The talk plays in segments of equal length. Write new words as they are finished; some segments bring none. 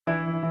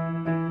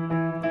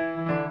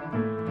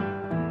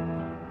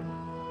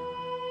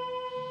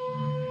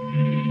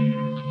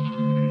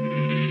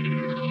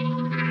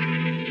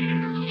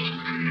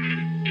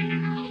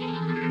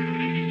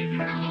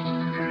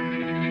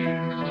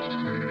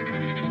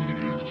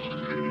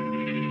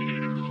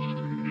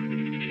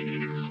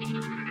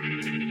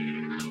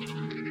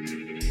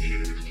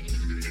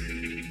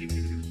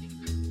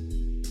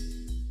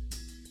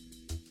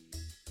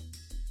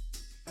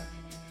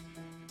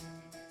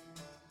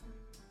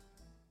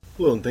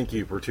Hello, and thank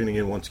you for tuning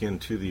in once again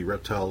to the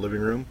Reptile Living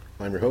Room.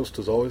 I'm your host,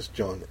 as always,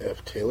 John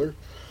F. Taylor.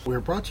 We're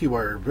brought to you by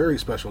our very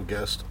special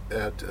guest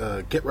at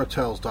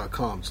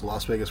GetReptiles.com. It's the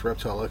Las Vegas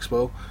Reptile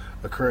Expo,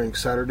 occurring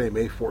Saturday,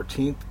 May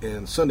 14th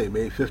and Sunday,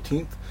 May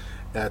 15th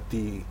at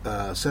the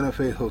Santa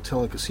Fe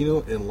Hotel and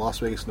Casino in Las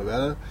Vegas,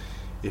 Nevada.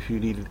 If you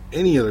needed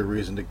any other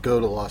reason to go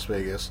to Las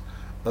Vegas,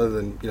 other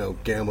than,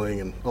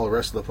 gambling and all the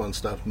rest of the fun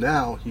stuff,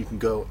 now you can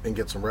go and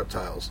get some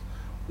reptiles.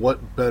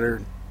 What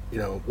better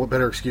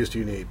excuse do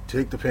you need?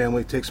 Take the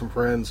family, take some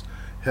friends,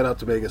 head out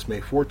to Vegas May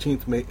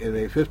 14th and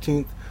May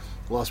 15th,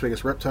 Las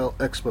Vegas Reptile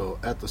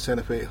Expo at the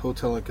Santa Fe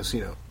Hotel and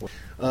Casino.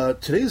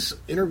 Today's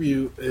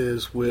interview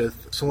is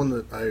with someone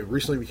that I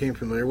recently became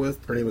familiar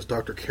with. Her name is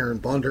Dr. Karen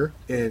Bonder,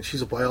 and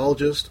she's a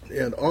biologist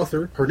and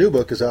author. Her new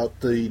book is out,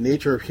 The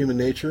Nature of Human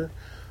Nature.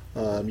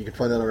 You can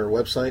find that on her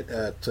website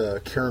at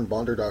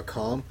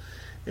KarenBonder.com.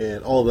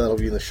 And all of that will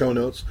be in the show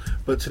notes.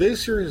 But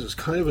today's series is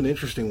kind of an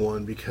interesting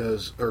one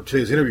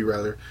today's interview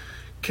rather,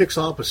 kicks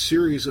off a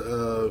series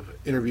of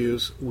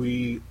interviews.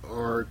 We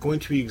are going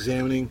to be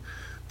examining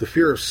the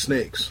fear of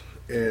snakes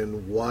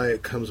and why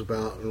it comes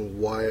about and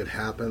why it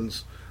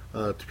happens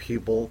to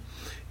people.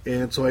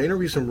 And so I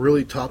interviewed some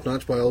really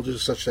top-notch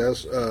biologists such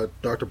as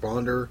Dr.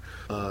 Bonder.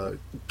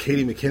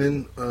 Katie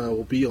McKinnon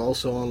will be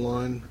also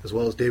online, as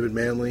well as David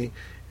Manley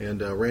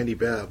and Randy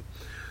Babb.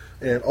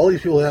 And all these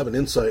people have an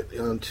insight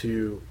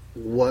onto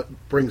what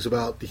brings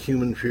about the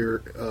human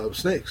fear of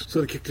snakes.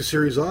 So to kick the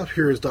series off,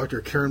 here is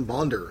Dr. Karen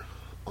Bonder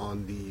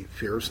on the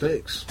fear of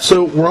snakes.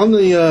 So we're on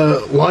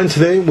the line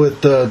today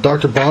with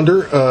Dr.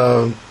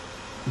 Bonder,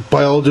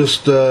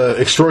 biologist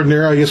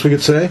extraordinaire, I guess we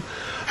could say.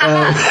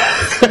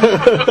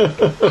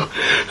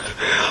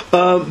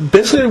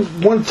 Basically, I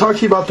want to talk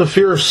to you about the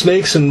fear of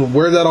snakes and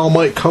where that all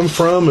might come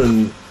from,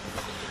 and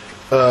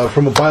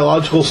from a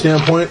biological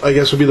standpoint, I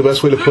guess would be the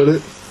best way to put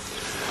it.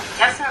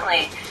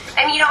 Definitely.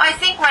 And, I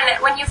think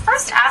when you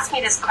first asked me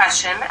this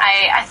question,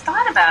 I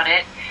thought about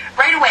it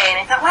right away, and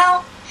I thought,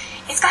 well,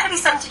 it's got to be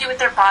something to do with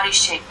their body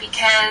shape,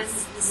 because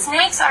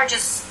snakes are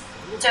just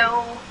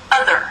so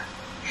other,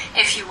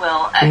 if you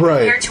will,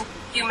 compared to what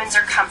humans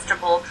are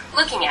comfortable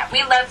looking at.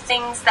 We love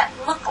things that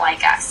look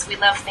like us. We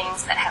love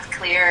things that have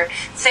clear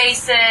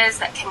faces,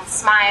 that can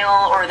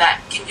smile, or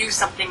that can do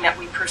something that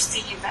we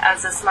perceive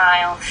as a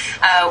smile.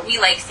 We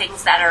like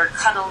things that are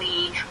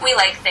cuddly. We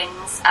like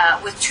things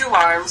with two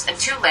arms and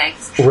two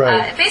legs.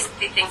 Right.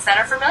 Basically things that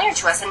are familiar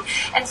to us.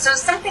 And so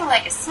something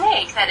like a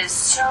snake that is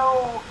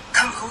so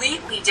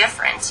completely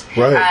different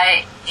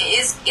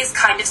is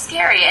kind of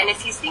scary. And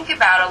if you think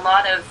about a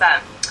lot of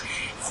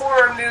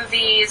horror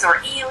movies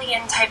or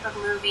alien type of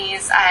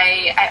movies,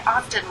 I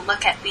often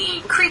look at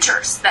the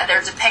creatures that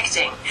they're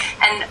depicting,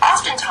 and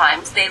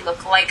oftentimes they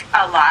look like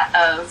a lot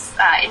of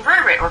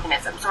invertebrate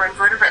organisms or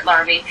invertebrate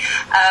larvae,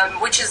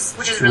 which is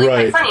really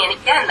quite funny. And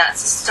again, that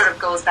sort of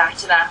goes back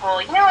to that whole,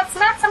 it's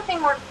not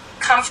something we're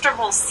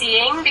comfortable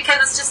seeing because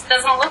it just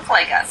doesn't look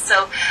like us.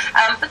 So,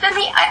 but then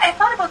I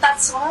thought about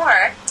that some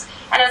more.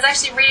 And I was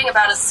actually reading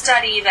about a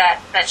study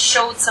that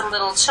showed some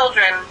little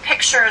children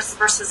pictures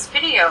versus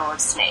video of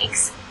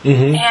snakes.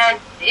 Mm-hmm. And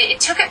it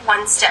took it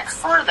one step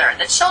further.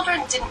 The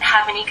children didn't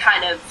have any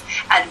kind of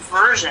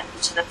aversion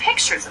to the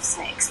pictures of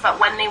snakes, but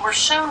when they were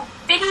shown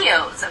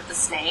videos of the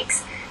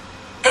snakes,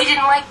 they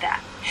didn't like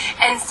that.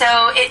 And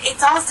so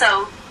it's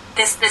also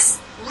this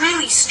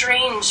really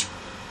strange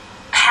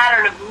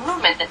pattern of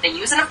movement that they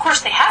use, and of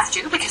course they have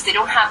to because they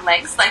don't have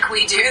legs like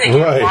we do. They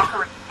can't walk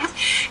around.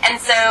 And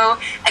so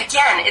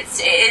again,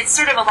 it's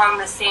sort of along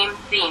the same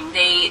theme.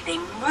 They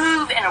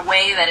move in a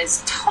way that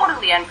is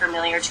totally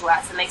unfamiliar to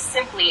us, and they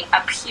simply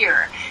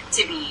appear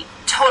to be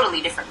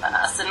totally different than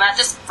us, and that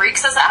just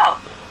freaks us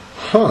out.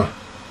 Huh.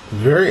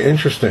 Very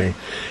interesting.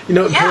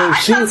 I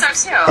thought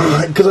so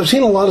too. Because I've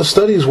seen a lot of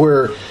studies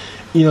where,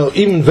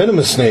 even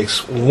venomous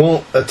snakes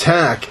won't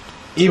attack.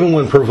 Even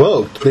when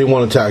provoked, they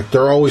won't attack.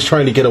 They're always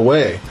trying to get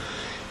away.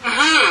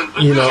 Mm-hmm.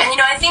 And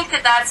I think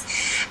that's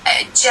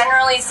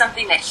generally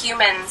something that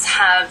humans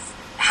have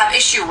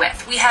issue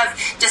with. We have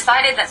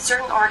decided that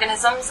certain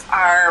organisms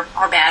are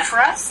bad for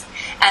us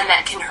and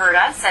that can hurt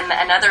us. And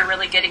another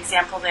really good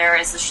example there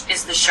is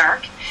the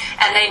shark.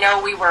 And I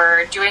know we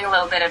were doing a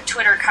little bit of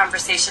Twitter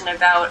conversation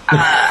about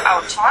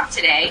our talk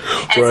today,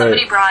 and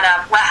somebody brought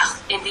up,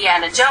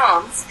 Indiana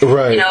Jones.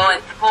 Right. And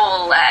the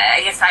whole,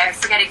 I guess I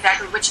forget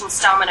exactly which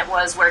installment it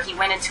was, where he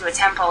went into a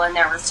temple and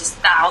there was just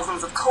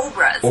thousands of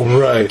cobras.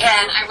 Right.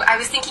 And I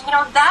was thinking,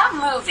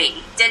 that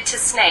movie did to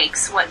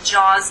snakes what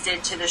Jaws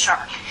did to the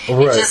shark.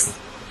 Right. It just,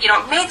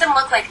 made them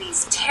look like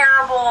these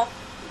terrible,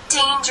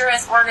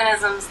 dangerous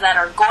organisms that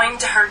are going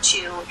to hurt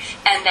you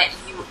and that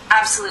you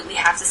absolutely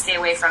have to stay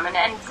away from.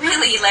 And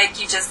really, like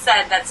you just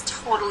said, that's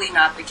totally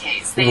not the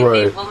case. They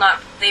will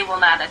not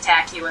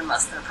attack you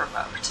unless they're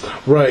provoked.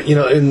 Right.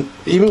 And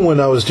even when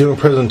I was doing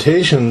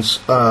presentations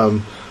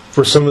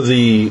for some of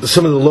the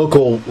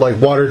local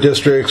water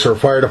districts or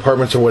fire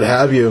departments or what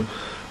have you,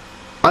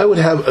 I would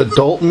have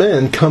adult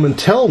men come and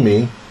tell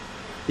me,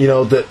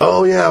 that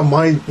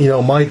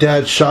my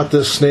dad shot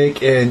this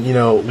snake, and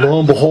lo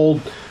and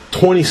behold,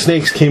 20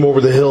 snakes came over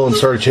the hill and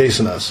started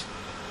chasing us.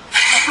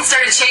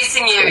 Started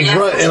chasing you, yes.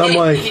 Right, and I'm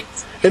like,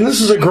 and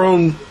this is a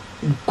grown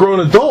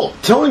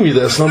adult telling me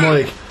this, and I'm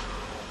like,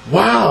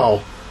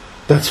 wow,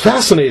 that's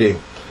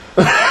fascinating.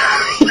 Like,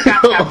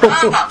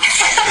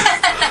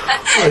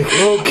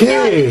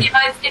 okay.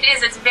 Yeah, it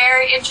is. It's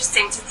very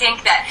interesting to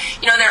think that,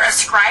 they're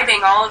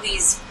ascribing all of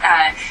these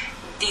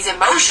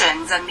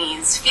emotions and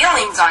these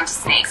feelings onto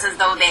snakes as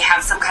though they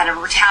have some kind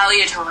of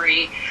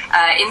retaliatory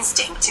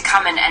instinct to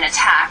come and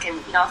attack,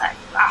 and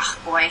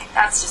boy,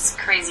 that's just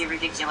crazy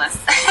ridiculous.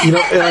 And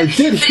I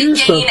did hear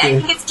something. I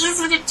think it's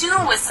easy to do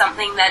with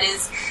something that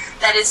is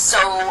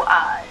so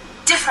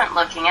different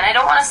looking, and I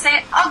don't want to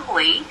say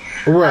ugly,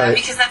 right?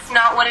 Because that's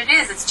not what it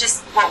is. It's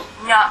just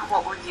not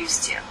what we're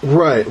used to.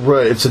 Right.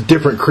 It's a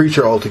different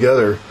creature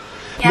altogether.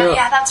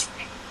 Yeah, that's right.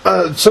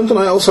 Something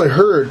I also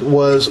heard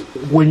was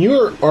when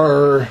you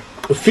are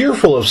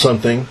fearful of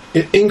something,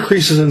 it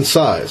increases in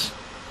size.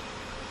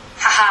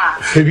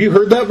 Haha. Have you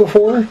heard that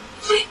before?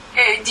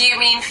 Do you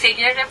mean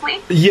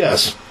figuratively?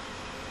 Yes.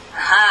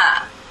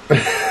 Aha.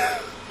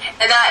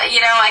 And that,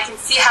 I can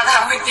see how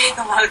that would make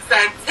a lot of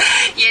sense.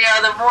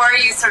 The more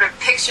you sort of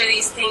picture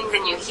these things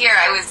and you hear,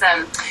 I was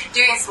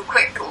doing some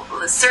quick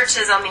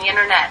searches on the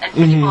internet, and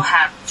people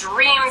have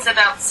dreams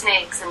about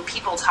snakes, and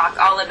people talk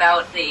all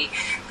about the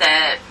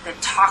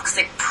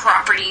toxic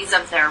properties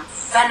of their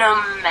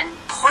venom and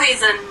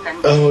poison,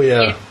 and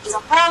there's a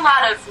whole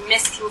lot of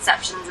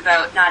misconceptions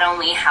about not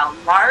only how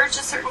large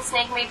a certain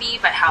snake may be,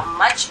 but how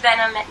much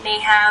venom it may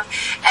have,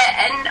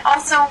 and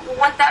also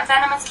what that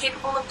venom is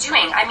capable of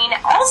doing. I mean,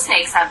 all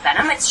snakes have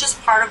venom. It's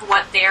just part of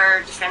what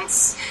their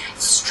defense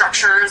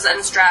structures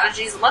and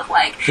strategies look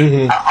like.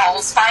 All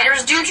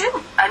spiders do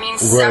too. I mean,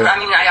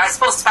 I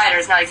suppose spider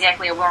is not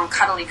exactly a warm,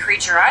 cuddly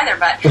creature either,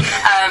 but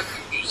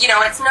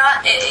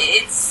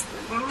it's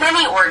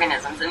many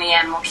organisms in the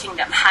animal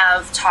kingdom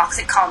have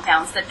toxic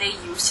compounds that they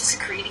use to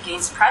secrete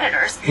against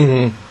predators.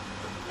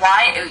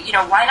 Why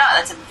not?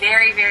 That's a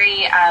very,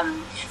 very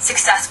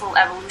successful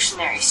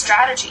evolutionary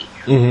strategy.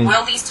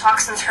 Will these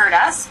toxins hurt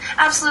us?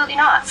 Absolutely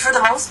not, for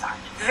the most part.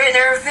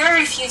 There are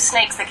very few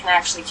snakes that can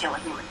actually kill a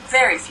human.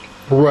 Very few.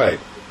 Right.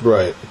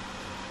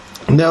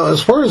 Now,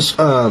 as far as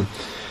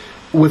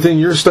within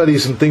your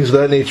studies and things of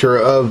that nature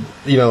of,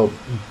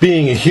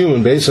 being a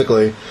human,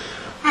 basically,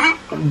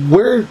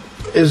 where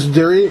is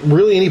there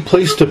really any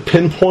place to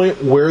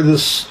pinpoint where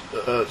this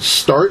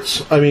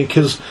starts? I mean,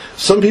 because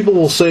some people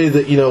will say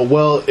that,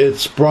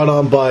 it's brought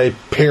on by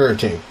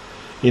parenting.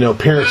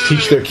 Parents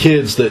teach their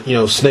kids that,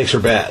 snakes are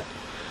bad.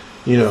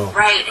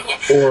 Right.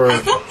 Or I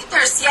think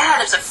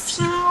there's a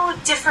few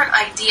different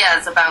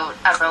ideas about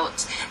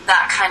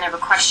that kind of a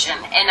question.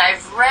 And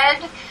I've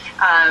read,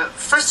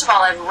 first of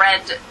all,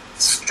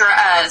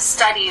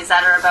 studies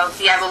that are about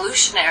the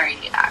evolutionary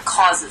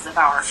causes of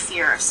our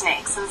fear of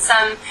snakes. And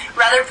some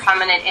rather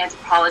prominent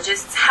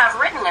anthropologists have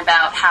written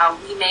about how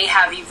we may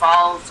have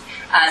evolved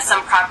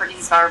some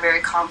properties of our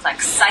very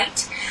complex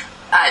sight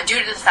due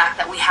to the fact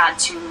that we had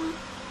to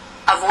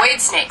avoid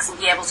snakes and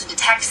be able to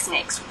detect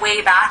snakes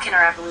way back in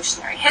our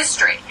evolutionary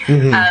history.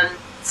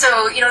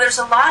 So, there's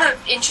a lot of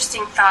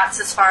interesting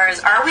thoughts as far as,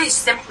 are we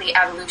simply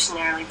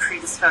evolutionarily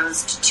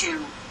predisposed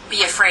to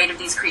be afraid of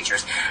these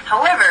creatures?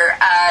 However,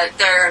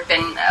 there have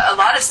been a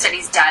lot of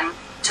studies done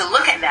to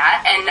look at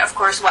that, and of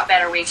course, what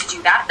better way to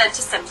do that than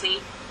to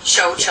simply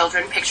show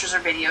children pictures or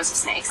videos of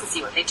snakes and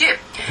see what they do.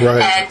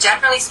 Right. And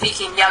generally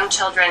speaking, young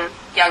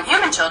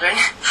human children,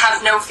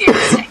 have no fear of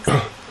snakes.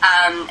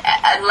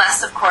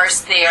 Unless, of course,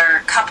 they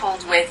are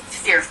coupled with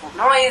fearful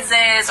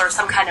noises or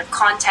some kind of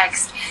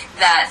context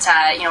that,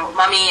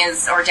 mommy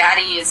or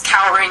daddy is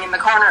cowering in the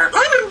corner.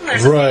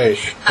 Right.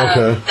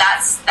 Okay.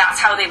 That's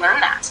how they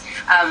learn that.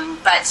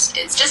 But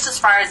it's just as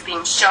far as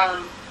being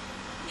shown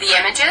the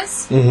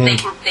images, they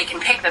can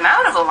pick them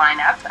out of a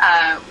lineup,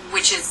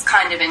 which is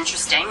kind of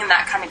interesting, and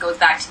that kind of goes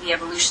back to the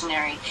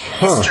evolutionary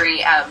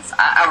history of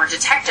our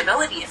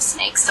detectability of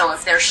snakes. So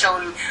if they're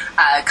shown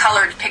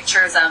colored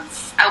pictures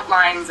of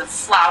outlines of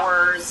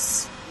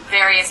flowers,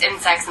 various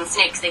insects and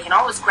snakes, they can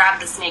always grab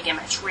the snake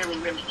image really,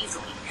 really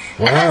easily.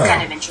 Wow. And that's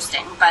kind of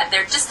interesting, but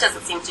there just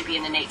doesn't seem to be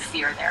an innate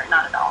fear there,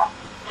 not at all.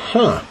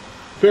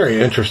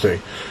 Very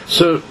interesting.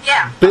 So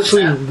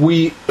basically,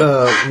 we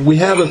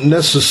haven't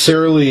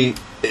necessarily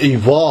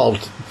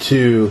evolved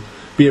to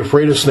be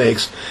afraid of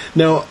snakes.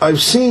 Now, I've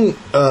seen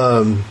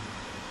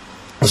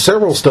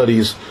several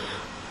studies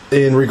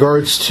in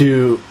regards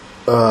to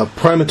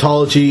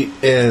primatology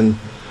and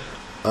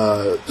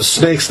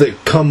snakes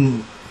that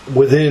come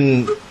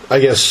within, I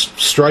guess,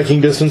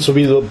 striking distance would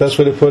be the best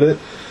way to put it,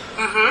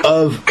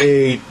 of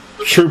a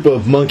troop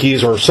of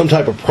monkeys or some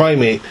type of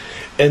primate,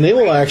 and they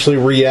will actually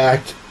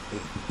react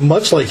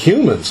much like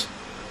humans.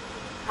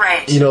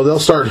 Right. They'll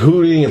start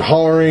hooting and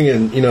hollering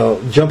and,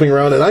 jumping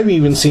around, and I've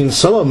even seen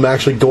some of them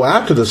actually go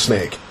after the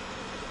snake.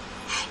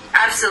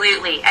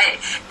 Absolutely.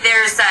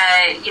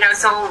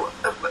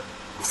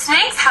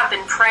 Snakes have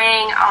been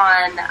preying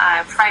on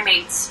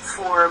primates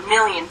for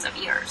millions of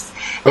years.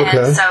 Okay.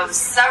 And so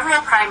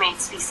several primate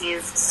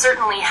species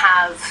certainly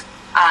have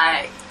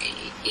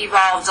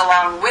evolved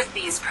along with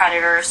these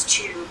predators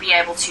to be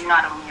able to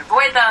not only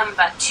avoid them,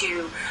 but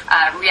to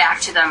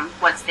react to them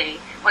once they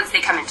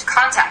come into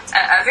contact.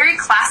 A very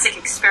classic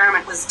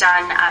experiment was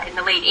done in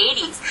the late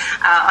 80s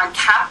on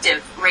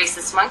captive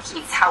rhesus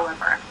monkeys,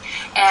 however.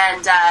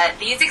 And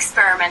these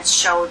experiments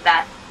showed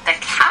that the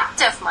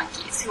captive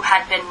monkeys who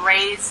had been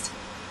raised,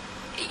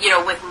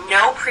 with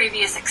no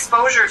previous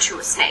exposure to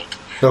a snake,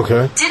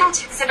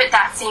 didn't exhibit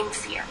that same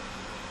fear.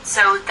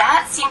 So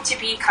that seemed to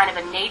be kind of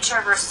a nature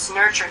versus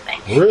nurture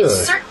thing. Really?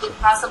 It's certainly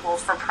possible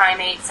for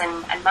primates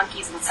and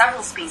monkeys in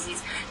several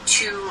species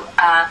to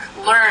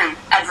learn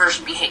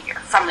aversion behavior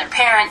from their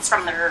parents,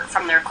 from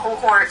their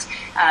cohort.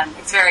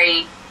 It's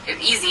very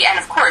easy and,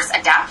 of course,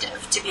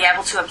 adaptive to be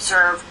able to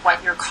observe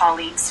what your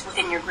colleagues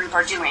within your group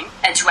are doing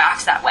and to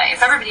act that way.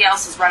 If everybody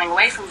else is running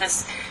away from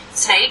this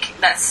snake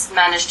that's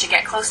managed to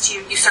get close to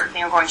you, you certainly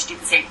are going to do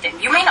the same thing.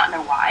 You may not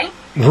know why,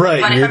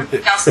 right? But if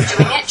everybody else is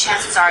doing it,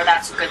 chances are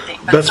that's a good thing.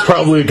 That's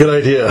probably a good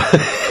idea.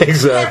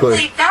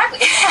 Exactly.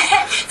 Exactly.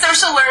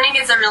 Social learning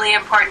is a really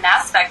important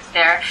aspect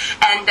there,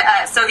 and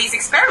so these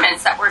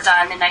experiments that were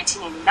done in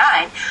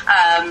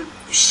 1989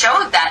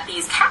 showed that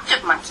these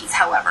captive monkeys,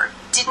 however,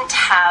 didn't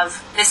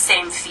have the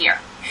same fear.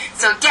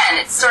 So again,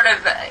 it sort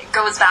of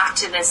goes back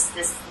to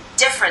this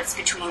difference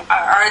between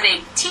are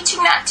they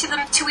teaching that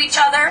to each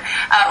other,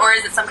 or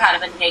is it some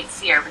kind of innate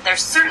fear? But there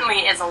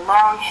certainly is a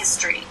long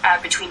history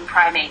between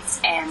primates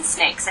and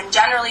snakes, and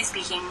generally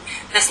speaking,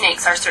 the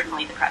snakes are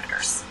certainly the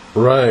predators.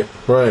 Right.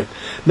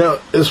 Now,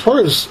 as far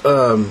as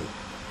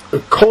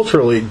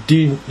culturally,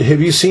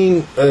 have you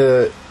seen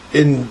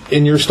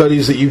in your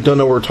studies that you've done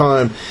over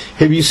time,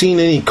 have you seen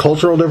any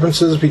cultural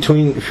differences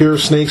between fear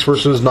of snakes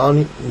versus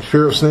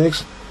non-fear of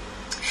snakes?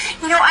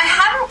 I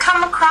haven't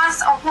come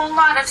across a whole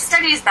lot of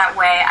studies that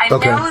way. I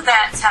know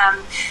that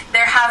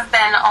there have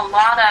been a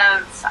lot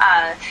of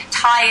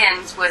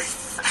tie-ins with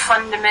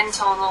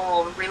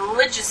fundamental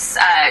religious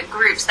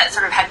groups that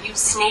sort of have used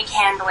snake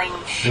handling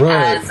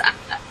as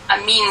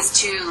a means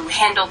to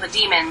handle the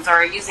demons,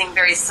 or using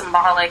very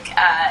symbolic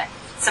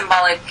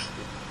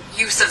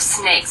use of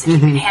snakes. If you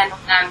can handle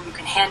them, you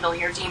can handle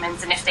your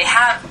demons. And if they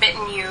have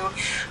bitten you,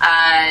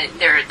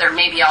 there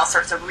may be all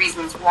sorts of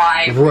reasons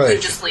why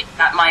religiously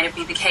that might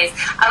be the case.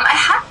 I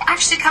haven't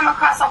actually come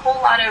across a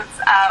whole lot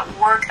of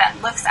work that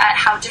looks at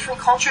how different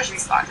cultures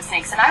respond to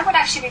snakes, and I would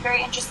actually be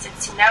very interested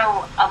to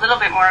know a little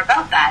bit more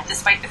about that,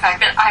 despite the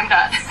fact that I'm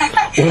not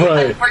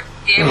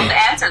be able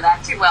to answer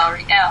that too well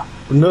right now.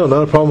 No,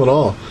 not a problem at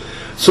all.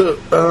 So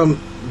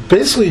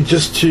basically,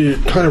 just to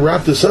kind of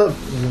wrap this up,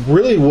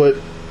 really what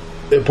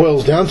it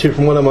boils down to,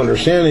 from what I'm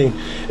understanding,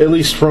 at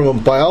least from a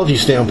biology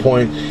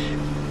standpoint,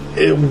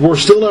 we're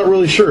still not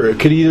really sure. It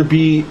could either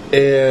be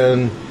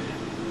an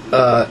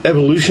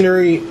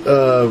evolutionary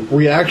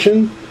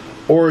reaction,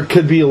 or it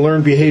could be a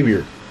learned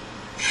behavior.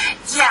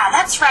 Yeah,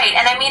 that's right.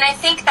 And I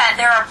think that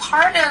there are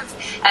part of,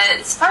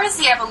 as far as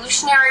the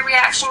evolutionary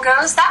reaction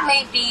goes, that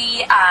may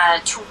be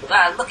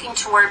looking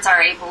towards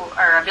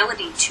our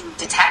ability to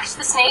detect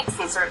the snakes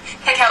and sort of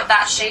pick out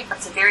that shape.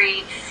 That's a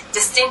very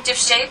distinctive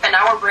shape, and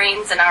our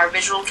brains and our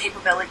visual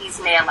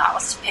capabilities may allow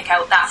us to pick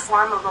out that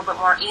form a little bit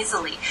more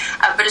easily.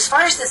 But as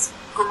far as this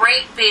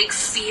great big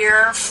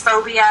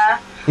phobia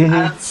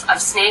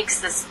of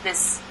snakes,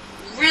 this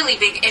really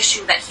big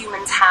issue that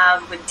humans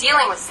have with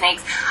dealing with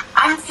snakes,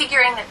 I'm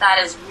figuring that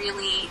is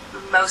really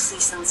mostly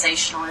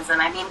sensationalism.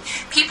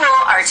 People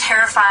are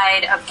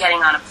terrified of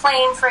getting on a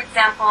plane, for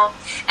example,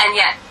 and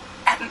yet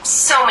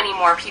so many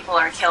more people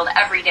are killed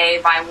every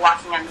day by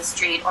walking on the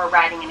street or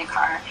riding in a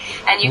car.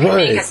 And you can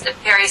make a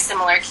very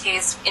similar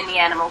case in the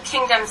animal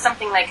kingdom.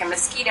 Something like a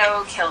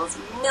mosquito kills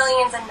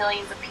millions and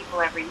millions of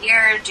people every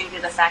year due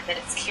to the fact that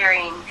it's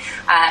carrying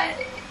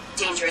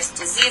dangerous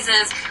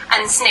diseases,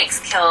 and snakes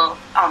kill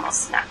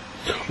almost none.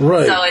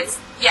 Right. So it's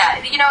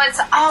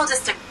all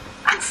just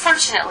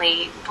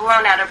unfortunately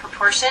blown out of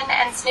proportion,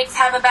 and snakes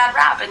have a bad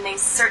rap, and they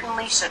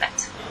certainly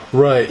shouldn't.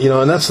 Right.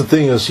 And that's the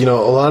thing is, a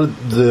lot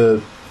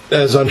of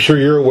as I'm sure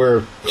you're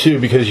aware too,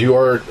 because you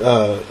are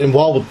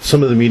involved with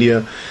some of the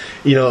media,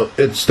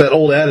 it's that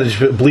old adage,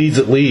 if it bleeds,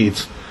 it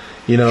leads.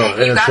 You got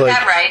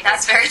that right.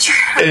 That's very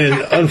true.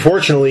 And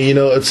unfortunately,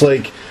 it's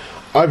like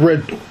I've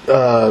read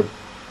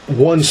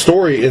one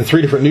story in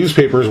 3 different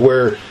newspapers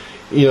where,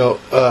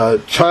 a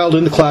child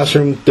in the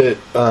classroom that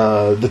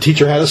the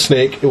teacher had a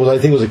snake. I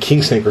think it was a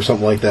king snake or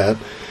something like that.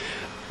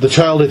 The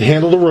child had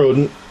handled a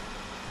rodent,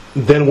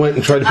 then went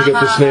and tried to pick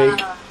up the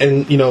snake,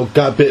 and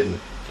got bitten.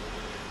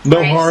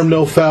 No harm,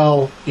 no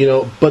foul,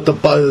 but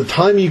by the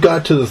time you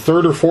got to the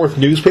 3rd or 4th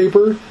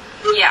newspaper,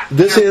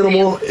 this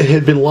animal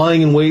had been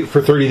lying in wait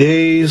for 30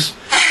 days,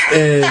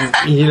 and,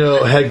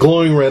 had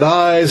glowing red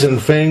eyes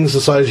and fangs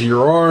the size of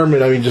your arm,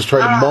 and just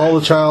tried to maul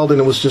the child,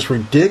 and it was just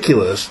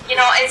ridiculous.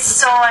 It's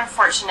so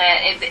unfortunate,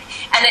 and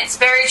it's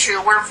very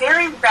true. We're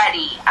very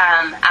ready,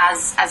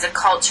 as a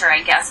culture,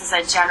 I guess, as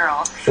a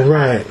general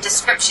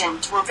description,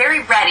 we're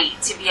very ready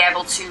to be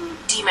able to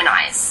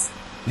demonize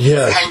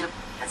these kinds of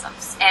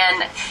organisms.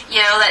 And,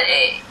 that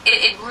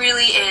it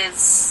really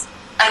is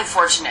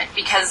unfortunate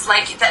because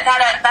like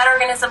that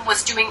organism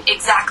was doing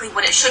exactly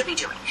what it should be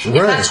doing. Right.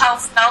 If that child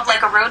smelled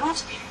like a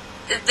rodent,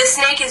 the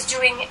snake is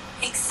doing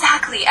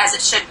exactly as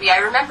it should be. I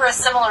remember a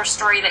similar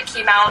story that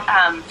came out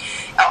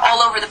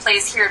all over the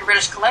place here in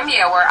British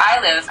Columbia where I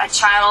live. A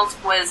child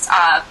was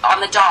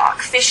on the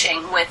dock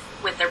fishing with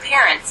their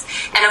parents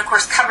and of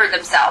course covered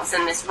themselves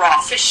in this raw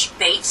fish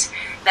bait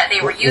that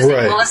they were using.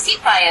 Right. Well, a sea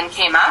lion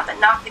came up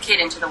and knocked the kid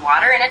into the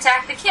water and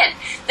attacked the kid.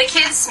 The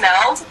kid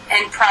smelled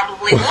and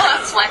probably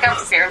looked like a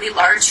fairly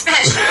large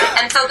fish.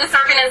 And so this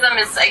organism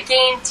is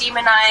again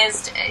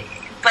demonized,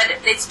 but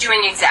it's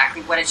doing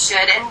exactly what it should.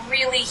 And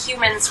really,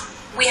 humans,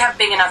 we have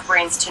big enough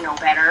brains to know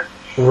better.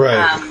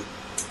 Right.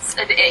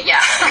 Yeah.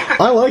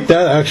 I like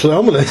that, actually.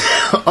 I'm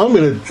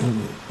gonna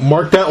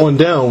mark that one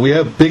down. We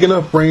have big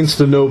enough brains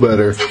to know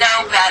better. To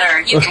know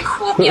better. You can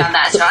quote me on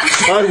that, John.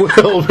 I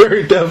will,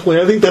 very definitely.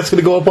 I think that's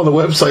going to go up on the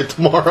website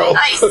tomorrow.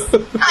 Nice.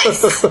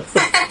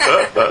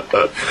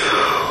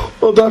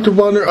 Well, Dr.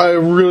 Bonder, I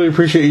really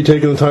appreciate you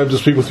taking the time to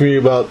speak with me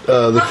about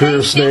the fear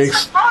of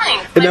snakes.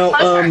 And now,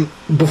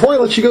 before I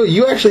let you go,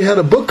 you actually had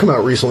a book come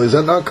out recently. Is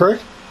that not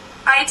correct?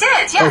 I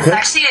did, yes. Okay.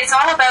 Actually, it's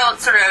all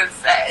about sort of,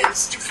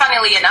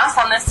 funnily enough,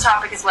 on this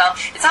topic as well,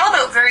 it's all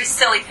about very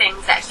silly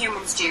things that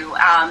humans do,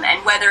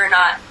 and whether or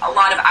not a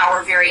lot of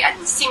our very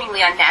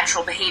seemingly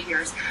unnatural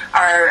behaviors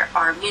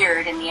are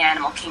mirrored in the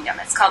animal kingdom.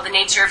 It's called The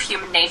Nature of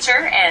Human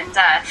Nature, and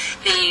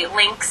the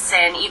links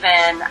and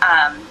even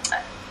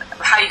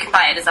how you can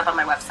buy it is up on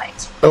my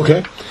website.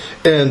 Okay.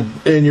 And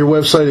your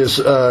website is...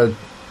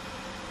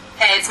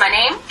 It's my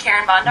name,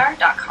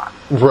 KarenBondar.com.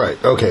 Right,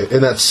 okay.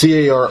 And that's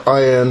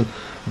CarinBondar.com.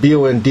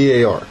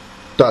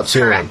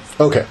 Correct.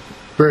 Okay,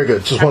 very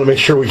good. Just want to make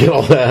sure we get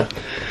all that.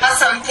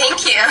 Awesome,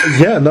 thank you.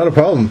 Yeah, not a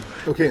problem.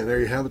 Okay, and there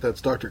you have it.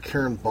 That's Dr.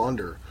 Karen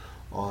Bonder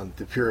on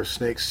the Fear of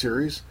Snakes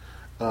series.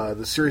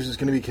 The series is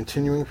going to be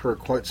continuing for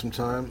quite some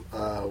time.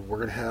 We're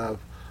going to have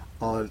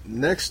on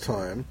next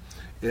time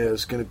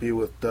is going to be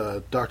with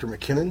Dr.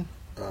 McKinnon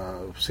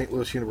of St.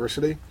 Louis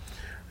University.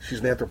 She's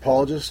an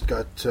anthropologist,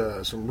 got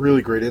some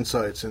really great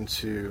insights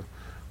into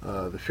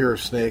the fear of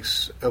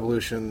snakes,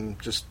 evolution,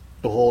 just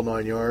the whole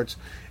 9 yards.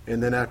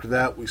 And then after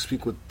that, we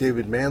speak with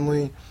David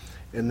Manley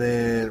and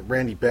then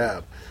Randy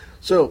Babb.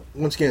 So,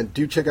 once again,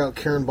 do check out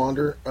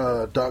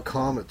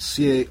KarenBondar.com. It's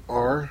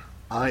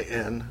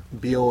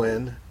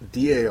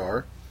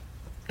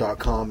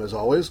CarinBondar.com, as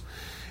always.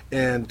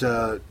 And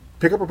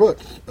pick up her book,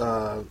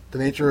 The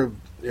Nature of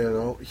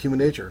Human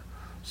Nature.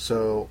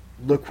 So,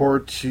 look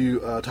forward to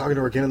talking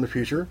to her again in the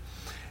future.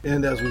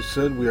 And as we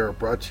said, we are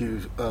brought to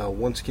you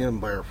once again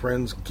by our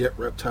friends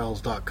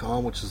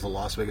GetReptiles.com, which is the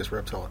Las Vegas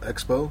Reptile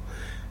Expo.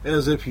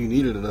 As if you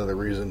needed another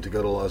reason to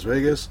go to Las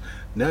Vegas,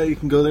 now you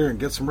can go there and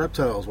get some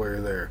reptiles while you're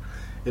there.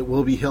 It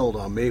will be held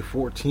on May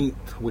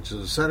 14th, which is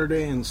a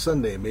Saturday, and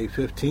Sunday, May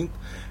 15th,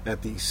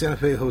 at the Santa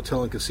Fe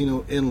Hotel and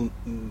Casino in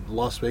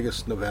Las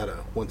Vegas,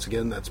 Nevada. Once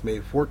again, that's May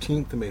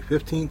 14th and May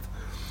 15th.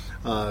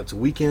 It's a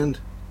weekend.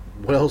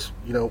 What else?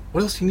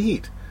 What else do you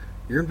need?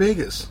 You're in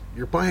Vegas.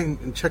 You're buying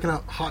and checking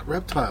out hot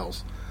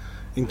reptiles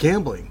and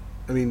gambling.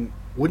 I mean,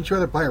 wouldn't you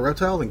rather buy a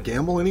reptile than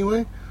gamble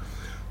anyway?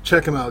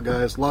 Check them out,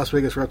 guys. Las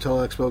Vegas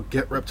Reptile Expo,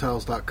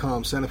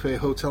 GetReptiles.com, Santa Fe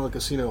Hotel and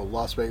Casino,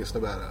 Las Vegas,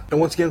 Nevada. And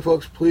once again,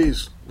 folks,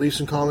 please leave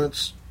some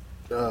comments.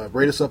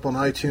 Rate us up on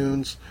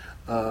iTunes.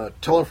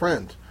 Tell a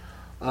friend.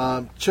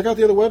 Check out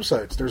the other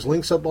websites. There's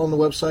links up on the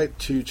website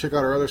to check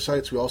out our other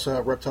sites. We also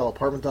have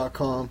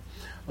ReptileApartment.com.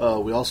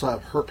 We also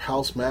have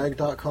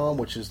HerpHouseMag.com,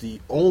 which is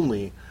the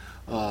only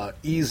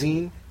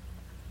e-zine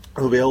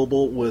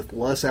available with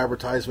less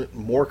advertisement,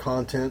 more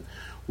content.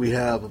 We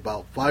have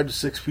about 5 to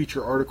 6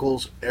 feature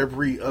articles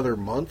every other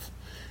month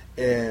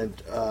and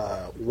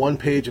one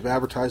page of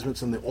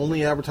advertisements, and the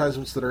only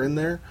advertisements that are in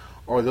there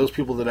are those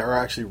people that are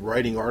actually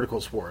writing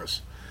articles for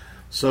us.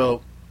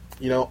 So,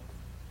 I'm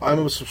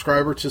a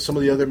subscriber to some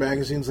of the other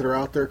magazines that are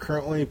out there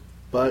currently,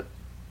 but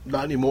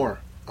not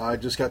anymore. I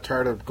just got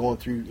tired of going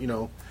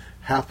through,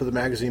 half of the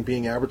magazine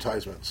being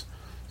advertisements.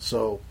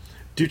 So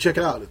do check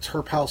it out. It's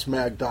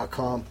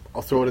herphousemag.com.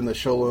 I'll throw it in the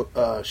show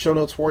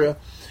notes for you.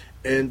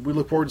 And we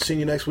look forward to seeing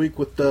you next week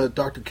with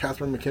Dr.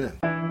 Catherine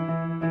McKinnon.